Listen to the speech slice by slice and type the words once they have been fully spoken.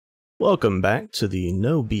Welcome back to the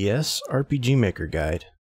No BS RPG Maker Guide.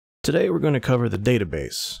 Today we're going to cover the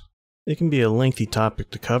database. It can be a lengthy topic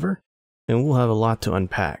to cover, and we'll have a lot to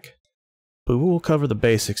unpack. But we will cover the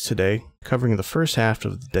basics today, covering the first half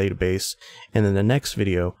of the database, and in the next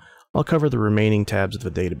video, I'll cover the remaining tabs of the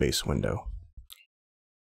database window.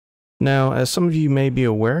 Now, as some of you may be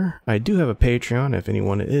aware, I do have a Patreon if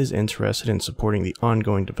anyone is interested in supporting the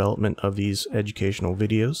ongoing development of these educational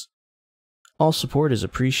videos. All support is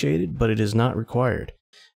appreciated, but it is not required,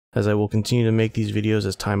 as I will continue to make these videos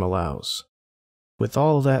as time allows. With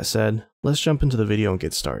all of that said, let's jump into the video and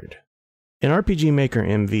get started. In RPG Maker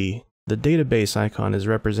MV, the database icon is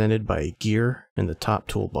represented by a gear in the top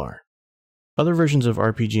toolbar. Other versions of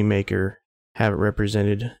RPG Maker have it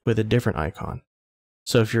represented with a different icon.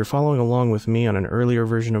 So if you're following along with me on an earlier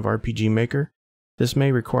version of RPG Maker, this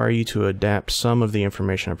may require you to adapt some of the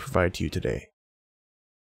information I provide to you today.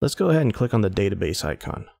 Let's go ahead and click on the database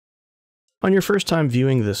icon. On your first time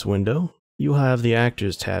viewing this window, you'll have the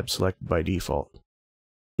Actors tab selected by default.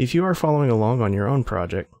 If you are following along on your own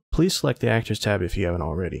project, please select the Actors tab if you haven't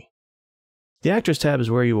already. The Actors tab is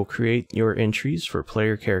where you will create your entries for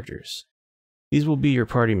player characters. These will be your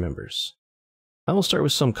party members. I will start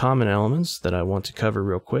with some common elements that I want to cover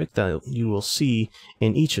real quick that you will see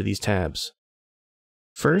in each of these tabs.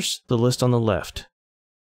 First, the list on the left.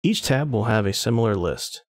 Each tab will have a similar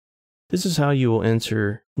list. This is how you will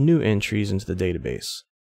enter new entries into the database.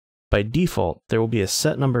 By default, there will be a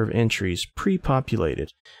set number of entries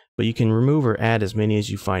pre-populated, but you can remove or add as many as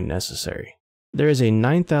you find necessary. There is a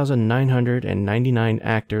 9,999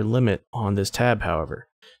 actor limit on this tab, however,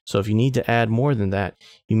 so if you need to add more than that,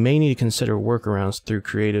 you may need to consider workarounds through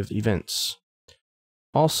creative events.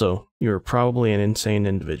 Also, you are probably an insane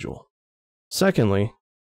individual. Secondly,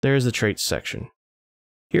 there is the traits section.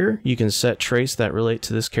 Here, you can set traits that relate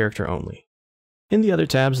to this character only. In the other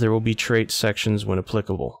tabs, there will be traits sections when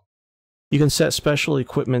applicable. You can set special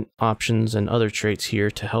equipment options and other traits here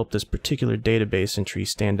to help this particular database entry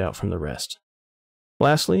stand out from the rest.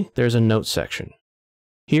 Lastly, there's a notes section.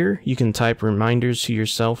 Here, you can type reminders to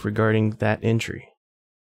yourself regarding that entry.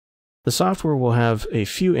 The software will have a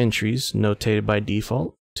few entries notated by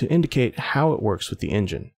default to indicate how it works with the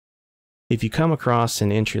engine. If you come across an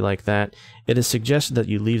entry like that, it is suggested that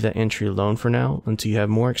you leave that entry alone for now until you have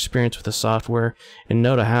more experience with the software and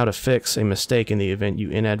know how to fix a mistake in the event you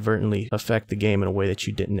inadvertently affect the game in a way that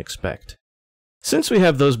you didn't expect. Since we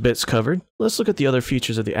have those bits covered, let's look at the other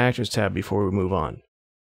features of the Actors tab before we move on.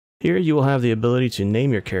 Here you will have the ability to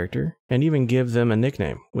name your character and even give them a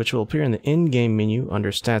nickname, which will appear in the in-game menu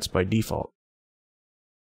under Stats by default.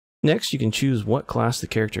 Next, you can choose what class the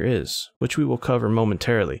character is, which we will cover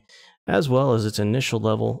momentarily, as well as its initial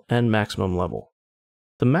level and maximum level.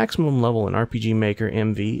 The maximum level in RPG Maker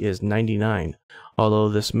MV is 99, although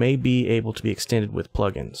this may be able to be extended with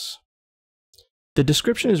plugins. The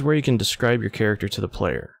description is where you can describe your character to the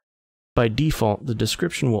player. By default, the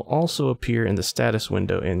description will also appear in the status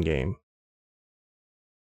window in-game.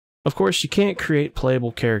 Of course, you can't create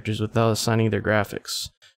playable characters without assigning their graphics,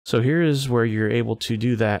 so here is where you're able to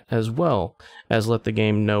do that as well as let the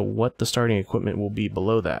game know what the starting equipment will be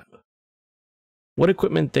below that. What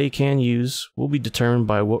equipment they can use will be determined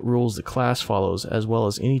by what rules the class follows, as well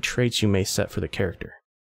as any traits you may set for the character.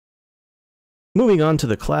 Moving on to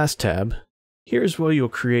the Class tab, here's where you'll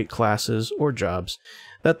create classes or jobs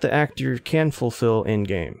that the actor can fulfill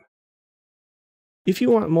in-game. If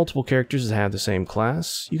you want multiple characters to have the same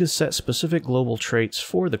class, you can set specific global traits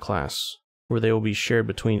for the class, where they will be shared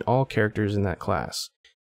between all characters in that class.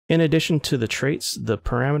 In addition to the traits, the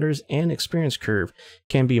parameters and experience curve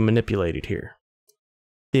can be manipulated here.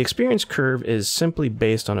 The experience curve is simply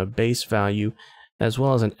based on a base value as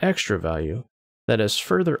well as an extra value that is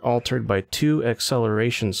further altered by two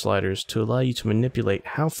acceleration sliders to allow you to manipulate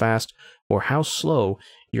how fast or how slow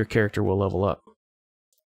your character will level up.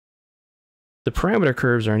 The parameter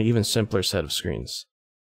curves are an even simpler set of screens.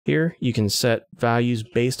 Here you can set values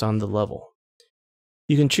based on the level.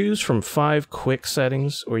 You can choose from 5 quick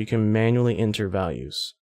settings, or you can manually enter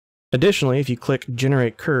values. Additionally, if you click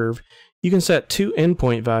Generate Curve, you can set 2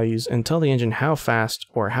 endpoint values and tell the engine how fast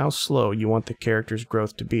or how slow you want the character's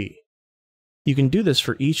growth to be. You can do this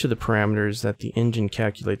for each of the parameters that the engine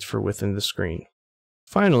calculates for within the screen.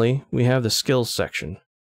 Finally, we have the Skills section.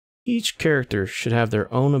 Each character should have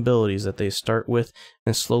their own abilities that they start with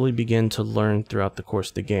and slowly begin to learn throughout the course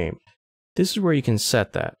of the game. This is where you can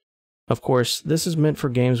set that. Of course, this is meant for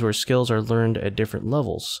games where skills are learned at different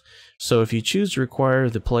levels, so if you choose to require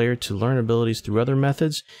the player to learn abilities through other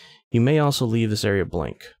methods, you may also leave this area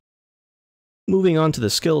blank. Moving on to the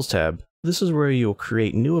Skills tab, this is where you will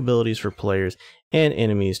create new abilities for players and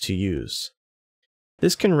enemies to use.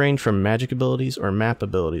 This can range from magic abilities or map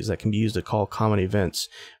abilities that can be used to call common events,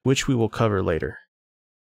 which we will cover later.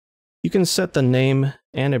 You can set the name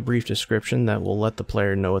and a brief description that will let the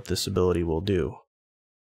player know what this ability will do.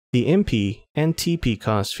 The MP and TP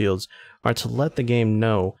cost fields are to let the game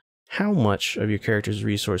know how much of your character's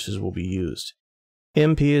resources will be used.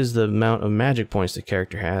 MP is the amount of magic points the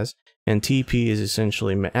character has, and TP is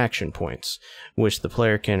essentially action points, which the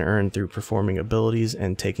player can earn through performing abilities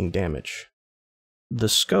and taking damage. The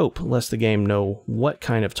scope lets the game know what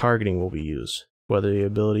kind of targeting will be used, whether the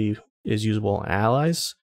ability is usable on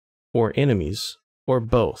allies, or enemies, or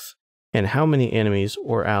both, and how many enemies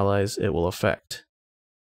or allies it will affect.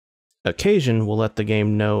 Occasion will let the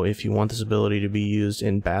game know if you want this ability to be used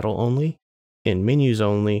in battle only, in menus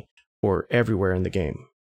only, or everywhere in the game.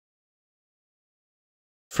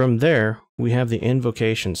 From there, we have the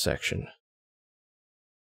invocation section.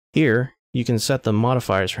 Here, you can set the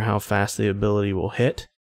modifiers for how fast the ability will hit,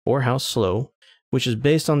 or how slow, which is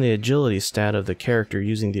based on the agility stat of the character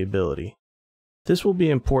using the ability. This will be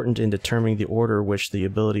important in determining the order which the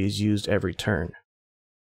ability is used every turn.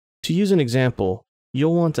 To use an example,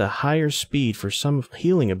 you'll want a higher speed for some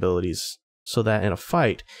healing abilities, so that in a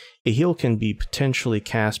fight, a heal can be potentially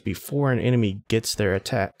cast before an enemy gets their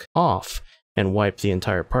attack off and wipe the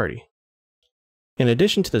entire party. In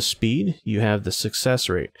addition to the speed, you have the success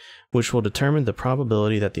rate, which will determine the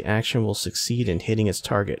probability that the action will succeed in hitting its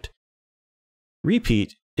target.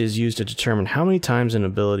 Repeat is used to determine how many times an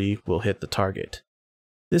ability will hit the target.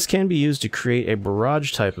 This can be used to create a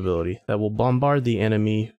barrage type ability that will bombard the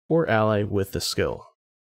enemy or ally with the skill.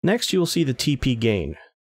 Next, you will see the TP gain.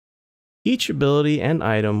 Each ability and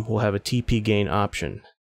item will have a TP gain option.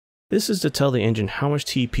 This is to tell the engine how much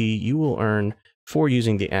TP you will earn for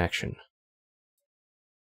using the action.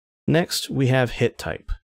 Next, we have hit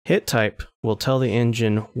type. Hit type will tell the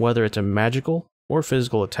engine whether it's a magical or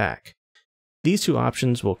physical attack. These two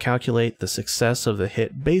options will calculate the success of the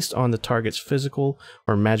hit based on the target's physical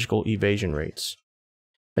or magical evasion rates.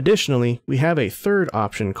 Additionally, we have a third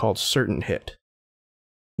option called certain hit.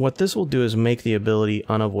 What this will do is make the ability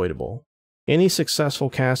unavoidable. Any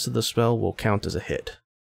successful cast of the spell will count as a hit.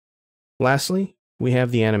 Lastly, we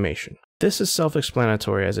have the animation. This is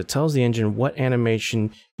self-explanatory as it tells the engine what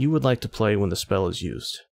animation you would like to play when the spell is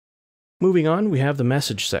used. Moving on, we have the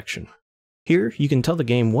message section. Here, you can tell the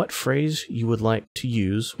game what phrase you would like to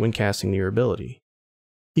use when casting your ability.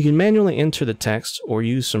 You can manually enter the text or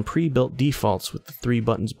use some pre-built defaults with the 3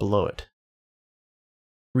 buttons below it.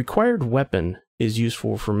 Required weapon is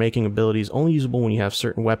useful for making abilities only usable when you have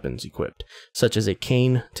certain weapons equipped, such as a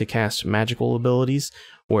cane to cast magical abilities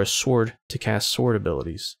or a sword to cast sword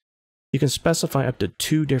abilities. You can specify up to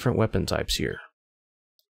 2 different weapon types here.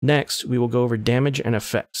 Next, we will go over damage and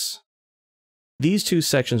effects. These 2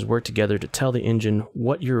 sections work together to tell the engine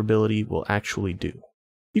what your ability will actually do.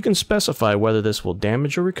 You can specify whether this will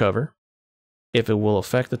damage or recover, if it will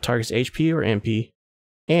affect the target's HP or MP,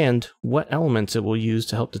 and what elements it will use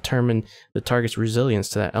to help determine the target's resilience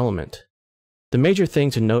to that element. The major thing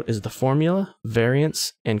to note is the formula,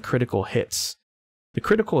 variance, and critical hits. The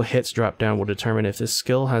critical hits drop-down will determine if this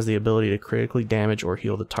skill has the ability to critically damage or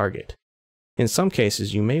heal the target. In some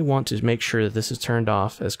cases, you may want to make sure that this is turned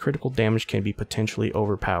off, as critical damage can be potentially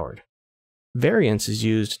overpowered. Variance is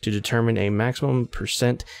used to determine a maximum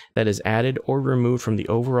percent that is added or removed from the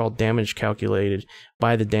overall damage calculated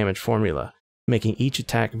by the damage formula, making each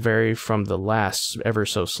attack vary from the last ever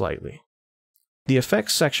so slightly. The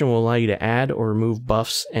effects section will allow you to add or remove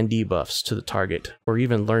buffs and debuffs to the target, or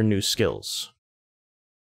even learn new skills.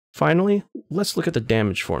 Finally, let's look at the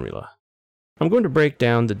damage formula. I'm going to break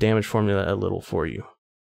down the damage formula a little for you.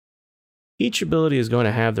 Each ability is going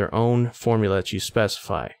to have their own formula that you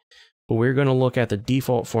specify, but we're going to look at the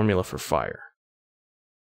default formula for fire.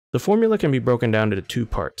 The formula can be broken down into 2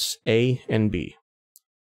 parts, A and B.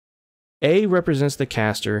 A represents the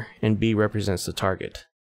caster and B represents the target.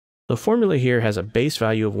 The formula here has a base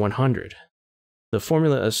value of 100. The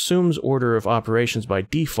formula assumes order of operations by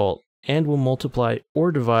default and will multiply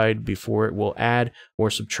or divide before it will add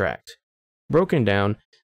or subtract. Broken down,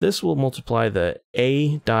 this will multiply the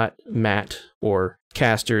A.mat, or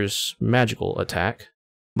caster's magical attack,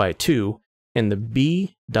 by 2, and the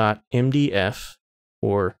B.mdf,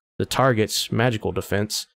 or the target's magical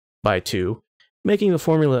defense, by 2, making the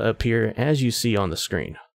formula appear as you see on the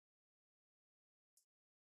screen.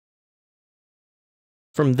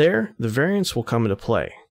 From there, the variance will come into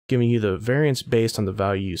play, giving you the variance based on the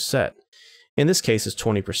value you set. In this case, it's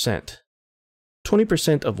 20%.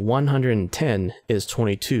 20% of 110 is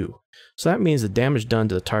 22, so that means the damage done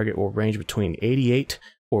to the target will range between 88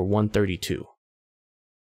 or 132.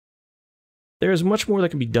 There is much more that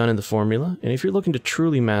can be done in the formula, and if you're looking to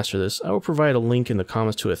truly master this, I will provide a link in the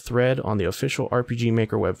comments to a thread on the official RPG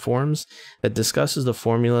Maker web forums that discusses the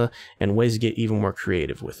formula and ways to get even more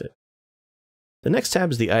creative with it. The next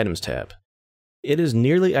tab is the Items tab. It is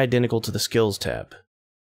nearly identical to the Skills tab.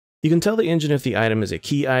 You can tell the engine if the item is a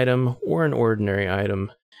key item or an ordinary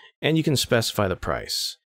item, and you can specify the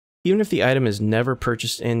price. Even if the item is never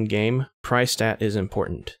purchased in-game, price stat is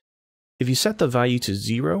important. If you set the value to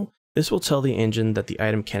 0, this will tell the engine that the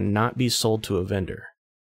item cannot be sold to a vendor.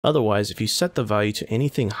 Otherwise, if you set the value to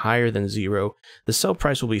anything higher than 0, the sell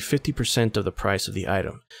price will be 50% of the price of the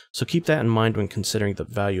item, so keep that in mind when considering the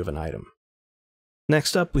value of an item.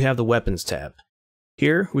 Next up, we have the Weapons tab.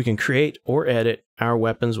 Here, we can create or edit our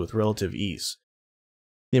weapons with relative ease.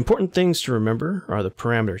 The important things to remember are the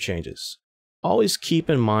parameter changes. Always keep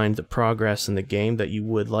in mind the progress in the game that you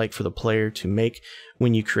would like for the player to make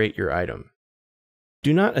when you create your item.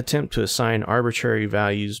 Do not attempt to assign arbitrary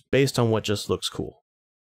values based on what just looks cool.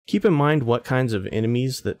 Keep in mind what kinds of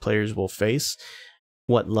enemies that players will face,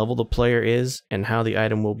 what level the player is, and how the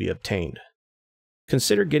item will be obtained.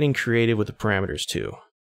 Consider getting creative with the parameters too.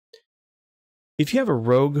 If you have a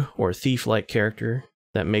rogue or thief-like character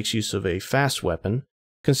that makes use of a fast weapon,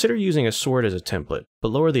 consider using a sword as a template, but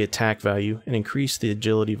lower the attack value and increase the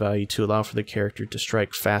agility value to allow for the character to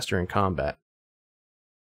strike faster in combat.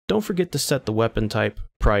 Don't forget to set the weapon type,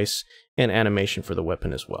 price, and animation for the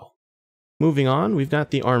weapon as well. Moving on, we've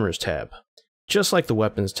got the Armors tab. Just like the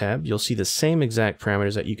Weapons tab, you'll see the same exact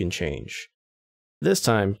parameters that you can change. This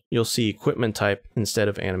time, you'll see equipment type instead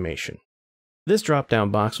of animation. This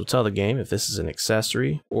drop-down box will tell the game if this is an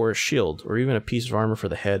accessory, or a shield, or even a piece of armor for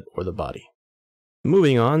the head or the body.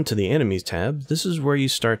 Moving on to the Enemies tab, this is where you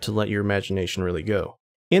start to let your imagination really go.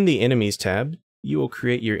 In the Enemies tab, you will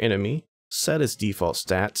create your enemy, set its default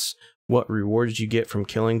stats, what rewards you get from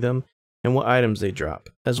killing them, and what items they drop,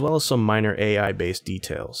 as well as some minor AI-based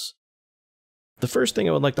details. The first thing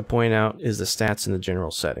I would like to point out is the stats in the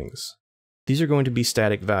general settings. These are going to be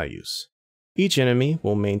static values. Each enemy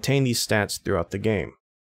will maintain these stats throughout the game.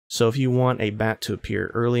 So if you want a bat to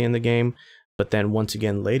appear early in the game, but then once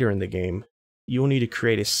again later in the game, you will need to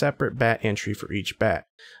create a separate bat entry for each bat,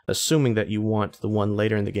 assuming that you want the one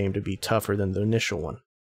later in the game to be tougher than the initial one.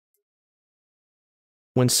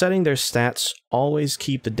 When setting their stats, always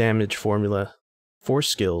keep the damage formula for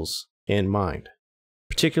skills in mind,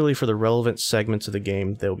 particularly for the relevant segments of the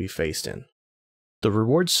game they will be faced in. The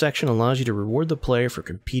rewards section allows you to reward the player for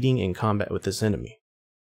competing in combat with this enemy.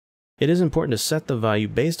 It is important to set the value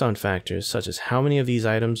based on factors such as how many of these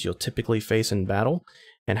items you'll typically face in battle,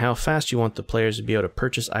 and how fast you want the players to be able to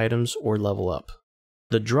purchase items or level up.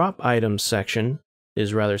 The drop items section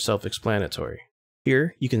is rather self-explanatory.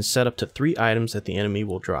 Here, you can set up to 3 items that the enemy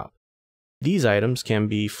will drop. These items can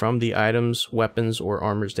be from the items, weapons, or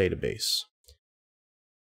armors database.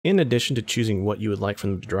 In addition to choosing what you would like for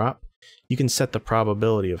them to drop, you can set the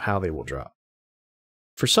probability of how they will drop.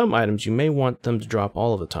 For some items, you may want them to drop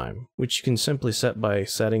all of the time, which you can simply set by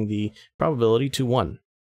setting the probability to 1.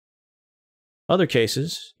 Other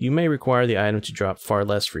cases, you may require the item to drop far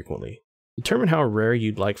less frequently. Determine how rare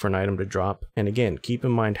you'd like for an item to drop, and again, keep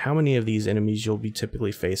in mind how many of these enemies you'll be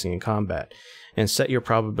typically facing in combat, and set your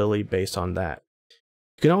probability based on that.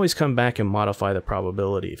 You can always come back and modify the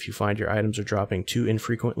probability if you find your items are dropping too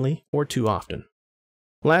infrequently or too often.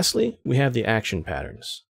 Lastly, we have the action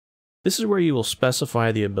patterns. This is where you will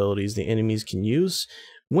specify the abilities the enemies can use,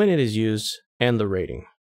 when it is used, and the rating.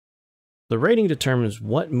 The rating determines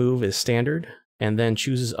what move is standard, and then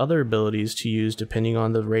chooses other abilities to use depending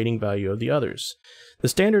on the rating value of the others. The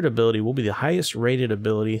standard ability will be the highest rated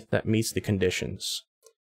ability that meets the conditions.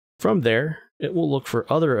 From there, it will look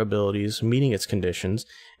for other abilities meeting its conditions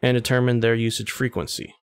and determine their usage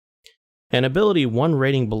frequency. An ability 1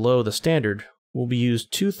 rating below the standard will be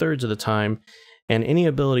used 2/3 of the time, and any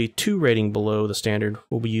ability 2 rating below the standard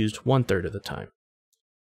will be used 1/3 of the time.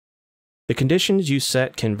 The conditions you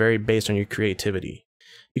set can vary based on your creativity.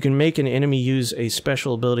 You can make an enemy use a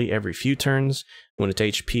special ability every few turns, when its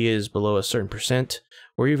HP is below a certain percent,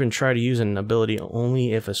 or even try to use an ability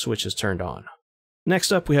only if a switch is turned on. Next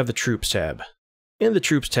up, we have the Troops tab. In the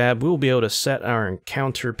Troops tab, we will be able to set our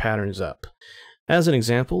encounter patterns up. As an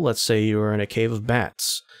example, let's say you are in a cave of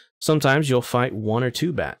bats. Sometimes you'll fight 1 or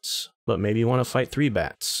 2 bats, but maybe you want to fight 3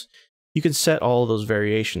 bats. You can set all of those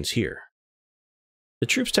variations here. The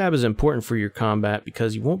Troops tab is important for your combat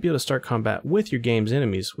because you won't be able to start combat with your game's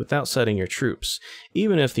enemies without setting your troops,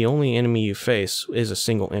 even if the only enemy you face is a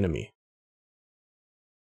single enemy.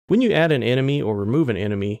 When you add an enemy or remove an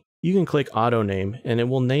enemy, you can click Auto Name and it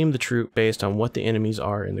will name the troop based on what the enemies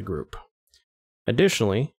are in the group.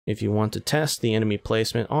 Additionally, if you want to test the enemy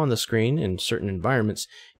placement on the screen in certain environments,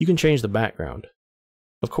 you can change the background.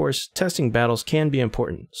 Of course, testing battles can be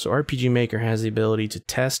important, so RPG Maker has the ability to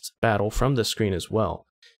test battle from the screen as well.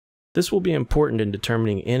 This will be important in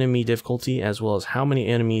determining enemy difficulty as well as how many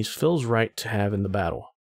enemies feels right to have in the battle.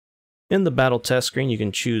 In the battle test screen, you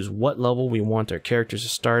can choose what level we want our characters to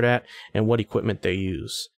start at and what equipment they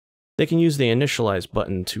use. They can use the Initialize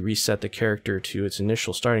button to reset the character to its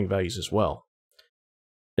initial starting values as well.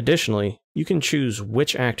 Additionally, you can choose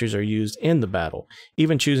which actors are used in the battle,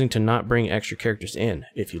 even choosing to not bring extra characters in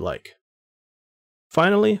if you like.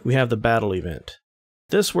 Finally, we have the battle event.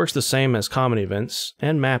 This works the same as common events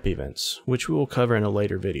and map events, which we will cover in a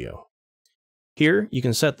later video. Here, you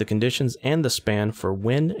can set the conditions and the span for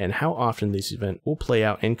when and how often this event will play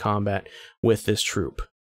out in combat with this troop.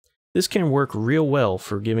 This can work real well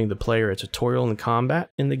for giving the player a tutorial in combat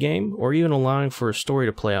in the game, or even allowing for a story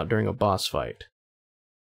to play out during a boss fight.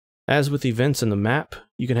 As with events in the map,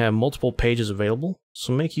 you can have multiple pages available,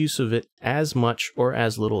 so make use of it as much or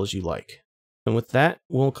as little as you like. And with that,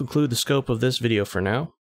 we'll conclude the scope of this video for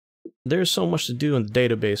now. There's so much to do in the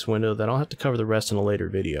database window that I'll have to cover the rest in a later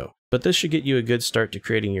video, but this should get you a good start to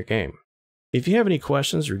creating your game. If you have any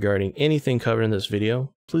questions regarding anything covered in this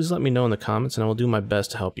video, please let me know in the comments and I will do my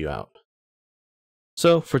best to help you out.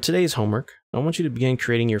 So, for today's homework, I want you to begin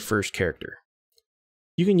creating your first character.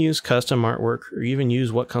 You can use custom artwork or even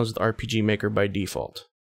use what comes with RPG Maker by default.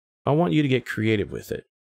 I want you to get creative with it,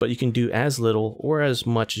 but you can do as little or as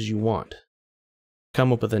much as you want.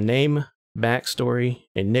 Come up with a name, backstory,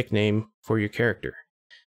 and nickname for your character.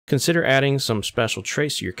 Consider adding some special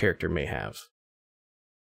traits your character may have.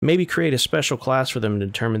 Maybe create a special class for them to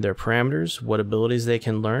determine their parameters, what abilities they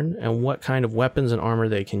can learn, and what kind of weapons and armor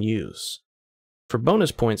they can use. For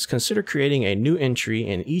bonus points, consider creating a new entry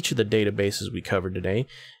in each of the databases we covered today,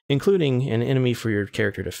 including an enemy for your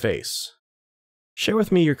character to face. Share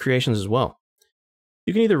with me your creations as well.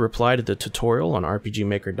 You can either reply to the tutorial on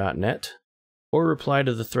rpgmaker.net, or reply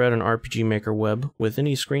to the thread on RPG Maker Web with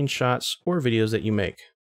any screenshots or videos that you make.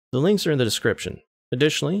 The links are in the description.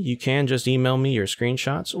 Additionally, you can just email me your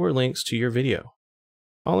screenshots or links to your video.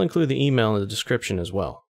 I'll include the email in the description as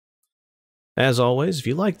well. As always, if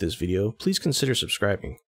you like this video, please consider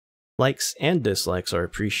subscribing. Likes and dislikes are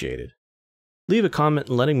appreciated. Leave a comment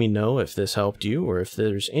letting me know if this helped you or if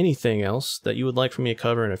there's anything else that you would like for me to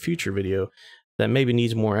cover in a future video that maybe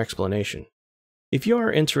needs more explanation. If you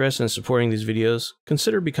are interested in supporting these videos,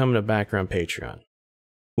 consider becoming a backer on Patreon.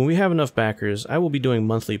 When we have enough backers, I will be doing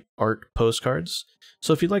monthly art postcards,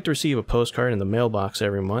 so if you'd like to receive a postcard in the mailbox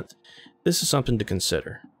every month, this is something to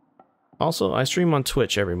consider. Also, I stream on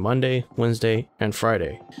Twitch every Monday, Wednesday, and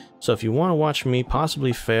Friday, so if you want to watch me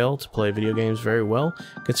possibly fail to play video games very well,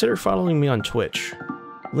 consider following me on Twitch.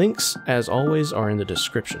 Links, as always, are in the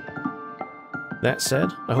description. That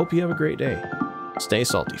said, I hope you have a great day. Stay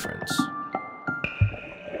salty, friends.